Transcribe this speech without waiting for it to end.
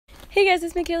Hey guys,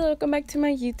 it's Michaela. Welcome back to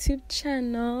my YouTube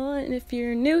channel. And if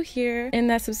you're new here and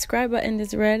that subscribe button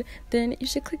is red, then you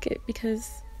should click it,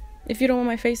 because if you don't want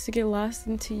my face to get lost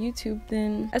into YouTube,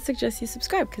 then I suggest you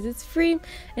subscribe because it's free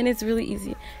and it's really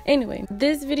easy. Anyway,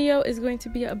 this video is going to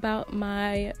be about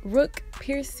my Rook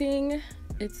piercing.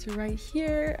 It's right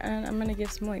here and I'm gonna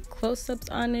give some like close-ups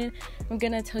on it. I'm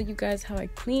gonna tell you guys how I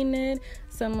clean it,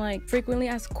 some like frequently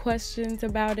asked questions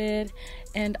about it,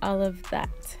 and all of that.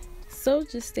 So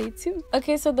just stay tuned.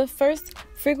 Okay, so the first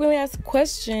frequently asked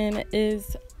question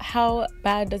is, how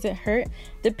bad does it hurt?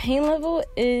 The pain level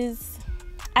is,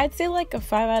 I'd say like a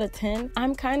 5 out of 10.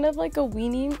 I'm kind of like a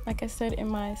weenie. Like I said in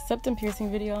my septum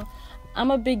piercing video,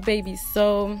 I'm a big baby,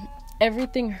 so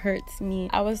everything hurts me.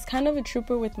 I was kind of a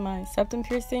trooper with my septum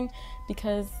piercing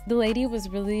because the lady was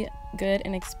really good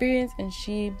and experienced, and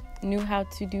she knew how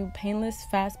to do painless,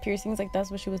 fast piercings. Like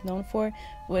that's what she was known for,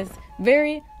 was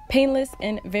very painless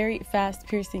and very fast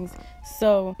piercings.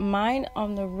 So mine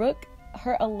on the Rook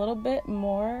hurt a little bit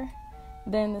more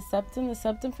than the septum. The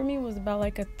septum for me was about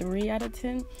like a 3 out of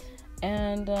 10,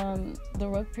 and the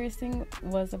Rook piercing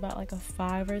was about like a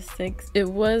 5 or 6. It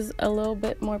was a little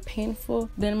bit more painful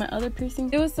than my other piercings.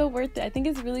 It was so worth it. I think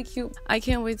it's really cute. I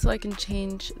can't wait till I can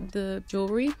change the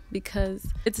jewelry, because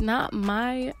it's not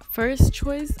my first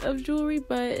choice of jewelry,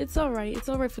 but it's all right. It's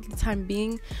all right for the time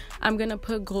being. I'm gonna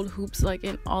put gold hoops like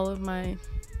in all of my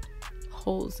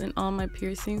holes and all my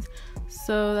piercings,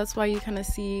 so that's why you kind of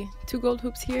see 2 gold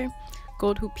hoops here,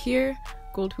 gold hoop here,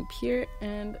 gold hoop here,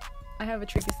 and I have a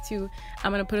trick is too.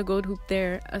 I'm gonna put a gold hoop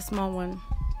there, a small one,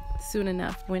 soon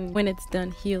enough when it's done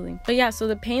healing. But yeah, so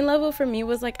the pain level for me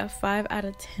was like a 5 out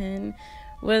of 10.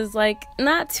 Was like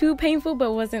not too painful,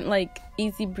 but wasn't like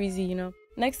easy breezy, you know.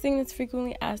 Next thing that's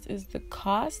frequently asked is the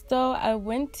cost. So I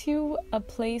went to a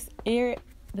place here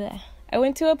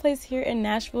in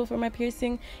Nashville for my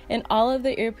piercing, and all of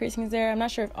the ear piercings there, I'm not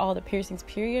sure if all the piercings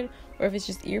period or if it's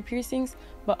just ear piercings,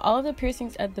 but all of the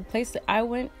piercings at the place that I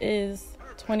went is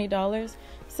 $20.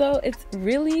 So it's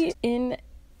really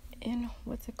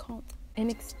what's it called?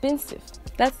 Inexpensive.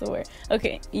 That's the word.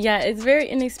 Okay, yeah, it's very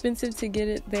inexpensive to get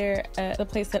it there at the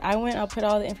place that I went. I'll put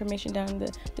all the information down in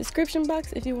the description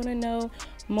box if you want to know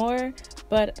more.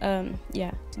 But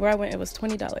yeah, where I went, it was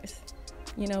 $20.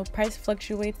 You know, price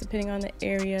fluctuates depending on the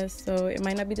area, so it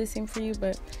might not be the same for you,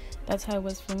 but that's how it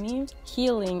was for me.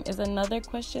 Healing is another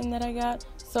question that I got.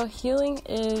 So healing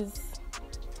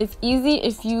it's easy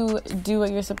if you do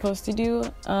what you're supposed to do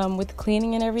with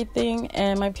cleaning and everything,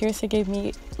 and my piercer gave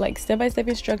me like step-by-step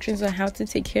instructions on how to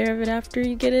take care of it after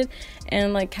you get it,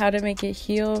 and like how to make it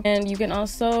heal. And you can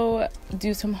also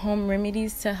do some home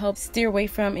remedies to help steer away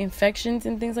from infections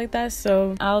and things like that,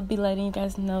 so I'll be letting you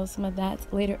guys know some of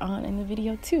that later on in the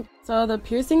video too. So the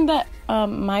piercing that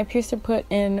my piercer put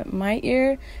in my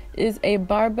ear is a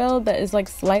barbell that is like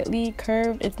slightly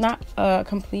curved. It's not a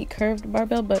complete curved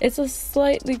barbell, but it's a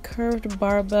slightly curved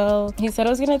barbell. He said it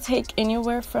was gonna take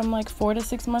anywhere from like 4 to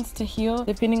 6 months to heal,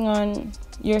 depending on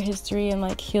your history and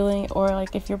like healing, or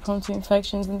like if you're prone to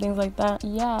infections and things like that.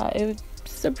 Yeah,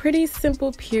 it's a pretty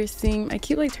simple piercing. I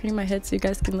keep like turning my head so you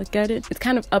guys can look at it. It's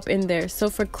kind of up in there. So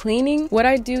for cleaning, what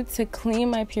I do to clean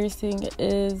my piercing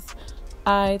is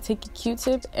I take a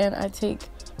Q-tip and I take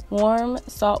warm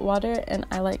salt water and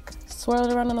I like swirl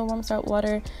it around in the warm salt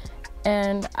water,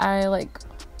 and I like,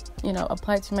 you know,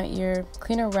 apply it to my ear,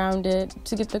 clean around it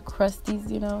to get the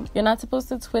crusties, you know. You're not supposed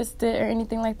to twist it or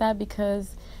anything like that,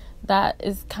 because that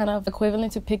is kind of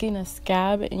equivalent to picking a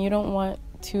scab, and you don't want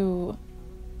to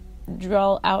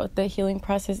draw out the healing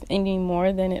process any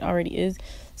more than it already is.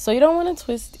 So you don't want to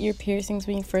twist your piercings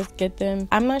when you first get them.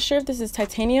 I'm not sure if this is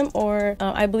titanium or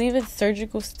I believe it's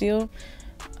surgical steel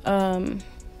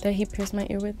that he pierced my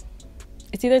ear with.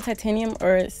 It's either titanium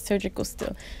or surgical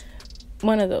steel,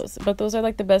 one of those. But those are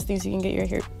like the best things you can get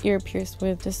your ear pierced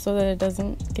with, just so that it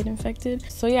doesn't get infected.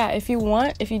 So yeah, if you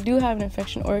do have an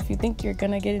infection, or if you think you're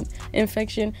gonna get an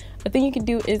infection, the thing you can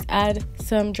do is add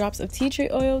some drops of tea tree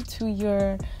oil to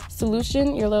your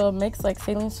solution, your little mix, like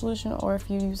saline solution, or if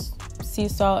you use sea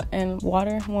salt and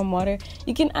water, warm water,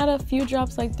 you can add a few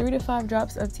drops, like 3 to 5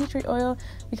 drops of tea tree oil,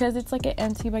 because it's like an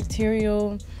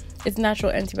antibacterial, it's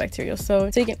natural antibacterial. So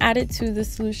you can add it to the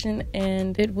solution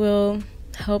and it will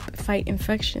help fight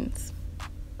infections.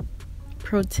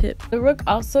 Pro tip. The Rook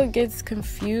also gets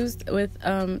confused with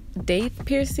date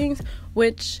piercings,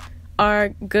 which are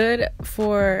good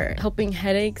for helping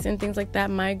headaches and things like that,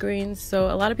 migraines.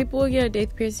 So a lot of people will get a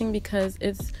date piercing because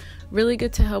it's really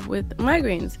good to help with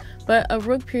migraines, but a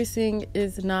Rook piercing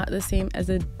is not the same as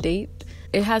a date.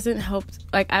 It hasn't helped.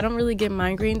 Like, I don't really get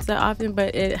migraines that often,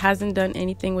 but it hasn't done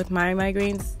anything with my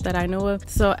migraines that I know of.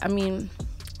 So I mean,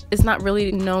 it's not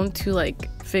really known to like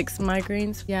fix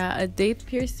migraines. Yeah, a date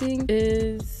piercing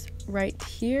is right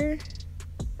here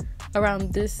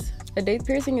around this. A date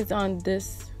piercing is on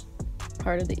this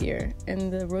part of the ear,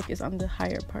 and the rook is on the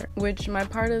higher part, which my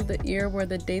part of the ear where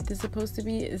the date is supposed to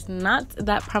be is not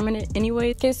that prominent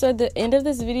anyway. Okay, so at the end of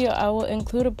this video I will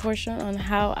include a portion on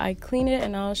how I clean it,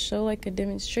 and I'll show like a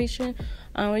demonstration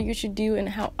on what you should do and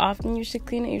how often you should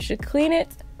clean it. You should clean it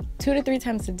 2 to 3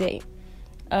 times a day,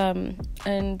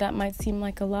 and that might seem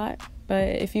like a lot, but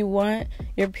if you want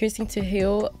your piercing to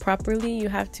heal properly, you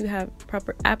have to have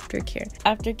proper aftercare.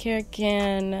 Aftercare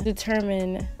can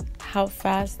determine how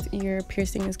fast your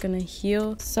piercing is gonna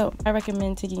heal, so I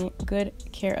recommend taking good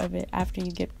care of it after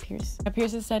you get pierced. My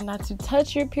piercer said not to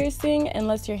touch your piercing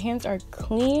unless your hands are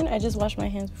clean. I just washed my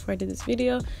hands before I did this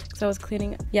video because I was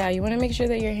cleaning. Yeah, you want to make sure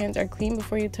that your hands are clean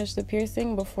before you touch the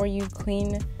piercing, before you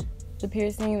clean the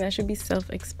piercing. That should be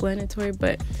self-explanatory,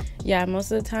 but yeah,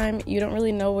 most of the time you don't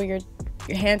really know where your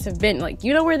hands have been. Like,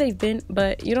 you know where they've been,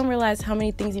 but you don't realize how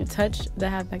many things you touched that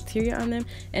have bacteria on them,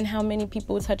 and how many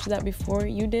people touched that before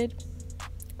you did,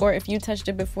 or if you touched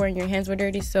it before and your hands were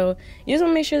dirty. So you just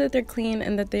want to make sure that they're clean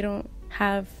and that they don't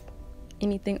have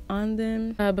anything on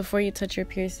them before you touch your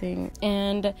piercing.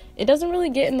 And it doesn't really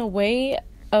get in the way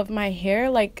of my hair.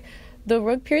 Like, the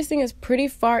rook piercing is pretty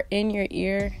far in your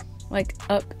ear, like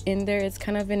up in there. It's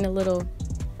kind of in a little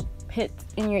pit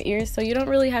in your ear, so you don't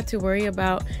really have to worry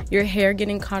about your hair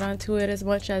getting caught onto it as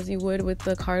much as you would with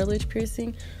the cartilage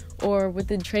piercing or with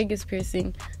the tragus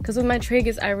piercing. Because with my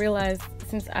tragus, I realized,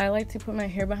 since I like to put my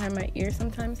hair behind my ear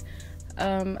sometimes,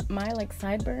 my like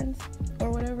sideburns or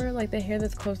whatever, like the hair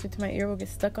that's closer to my ear will get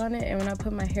stuck on it, and when I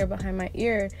put my hair behind my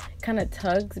ear, it kind of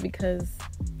tugs because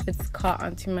it's caught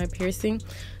onto my piercing.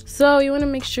 So you want to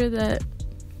make sure that,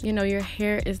 you know, your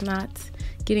hair is not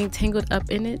getting tangled up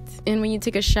in it, and when you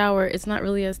take a shower, it's not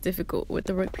really as difficult with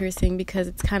the rook piercing because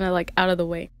it's kind of like out of the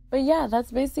way. But yeah,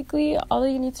 that's basically all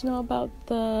that you need to know about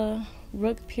the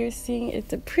rook piercing.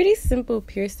 It's a pretty simple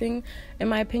piercing in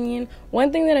my opinion.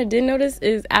 One thing that I did notice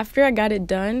is after I got it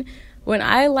done, when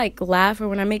I like laugh or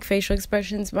when I make facial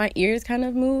expressions, my ears kind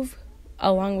of move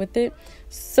along with it.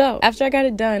 So after I got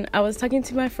it done, I was talking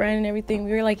to my friend and everything.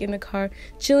 We were like in the car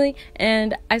chilling,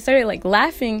 and I started like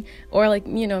laughing or like,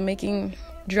 you know, making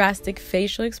drastic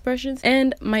facial expressions,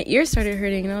 and my ear started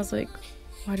hurting, and I was like,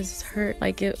 why does this hurt?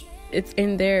 Like it's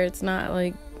in there, it's not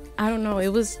like, I don't know, it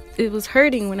was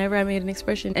hurting whenever I made an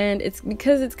expression. And it's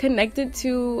because it's connected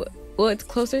to, well, it's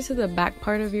closer to the back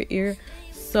part of your ear.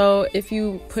 So if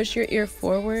you push your ear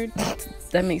forward,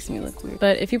 that makes me look weird,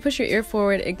 but if you push your ear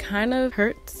forward, it kind of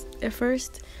hurts at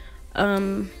first,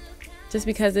 just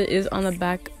because it is on the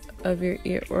back of your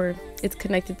ear, or it's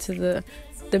connected to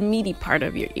the meaty part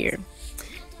of your ear.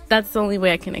 That's the only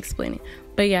way I can explain it.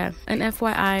 But yeah, an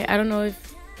FYI, I don't know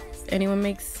if anyone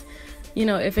makes, you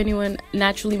know, if anyone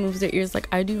naturally moves their ears like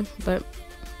I do, but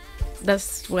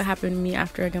that's what happened to me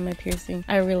after I got my piercing.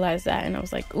 I realized that, and I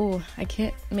was like, ooh, I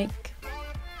can't make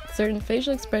certain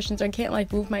facial expressions, or I can't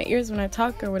like move my ears when I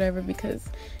talk or whatever because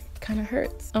it kind of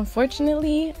hurts.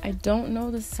 Unfortunately, I don't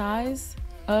know the size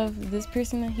of this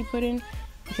piercing that he put in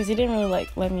because he didn't really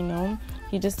like let me know.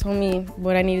 He just told me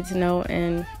what I needed to know,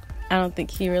 and I don't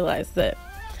think he realized that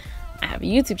I have a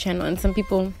YouTube channel, and some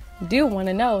people do want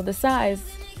to know the size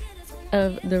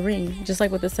of the ring. Just like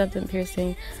with the septum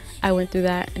piercing, I went through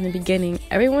that in the beginning.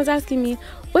 Everyone was asking me,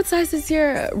 what size is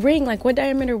your ring? Like, what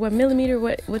diameter, what millimeter,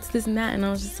 what's this and that? And I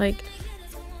was just like,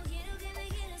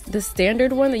 the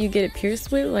standard one that you get it pierced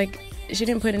with. Like, she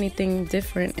didn't put anything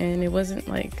different, and it wasn't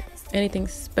like anything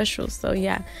special. So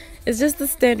yeah, it's just the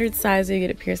standard size that you get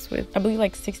it pierced with. I believe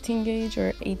like 16 gauge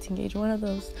or 18 gauge, one of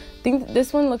those. I think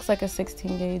this one looks like a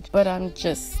 16 gauge, but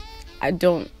I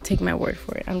don't take my word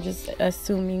for it. I'm just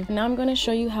assuming. Now I'm going to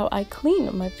show you how I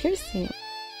clean my piercing.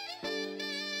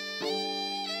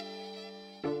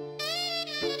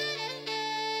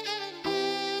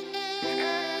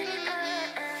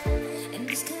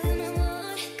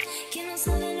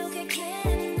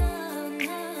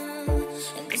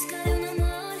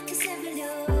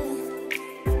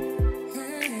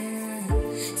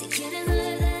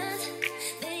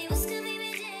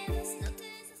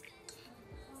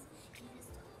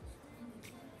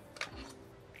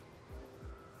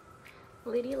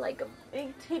 Lady like a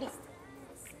big titty.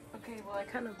 Okay, well, I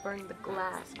kind of burned the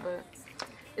glass, but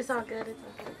it's all good. It's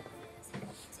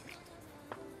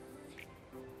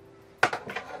all good.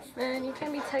 Man, you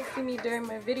can't be texting me during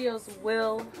my videos,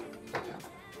 Will.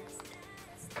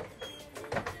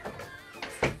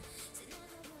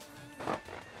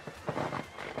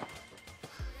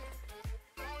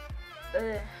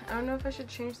 I don't know if I should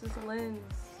change this lens.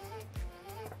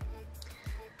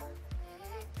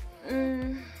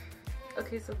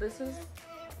 Okay, so this is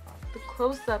the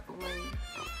close-up lens,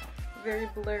 very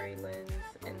blurry lens,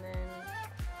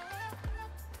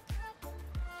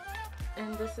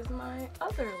 and this is my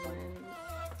other lens,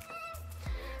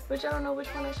 which I don't know which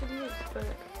one I should use, but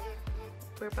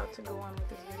we're about to go on with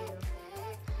this video.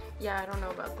 Yeah, I don't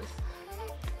know about this.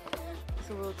 It's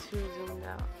a little too zoomed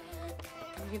out.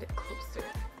 Let me get it closer.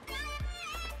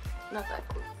 Not that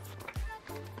close.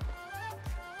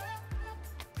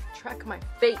 Track my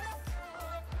face.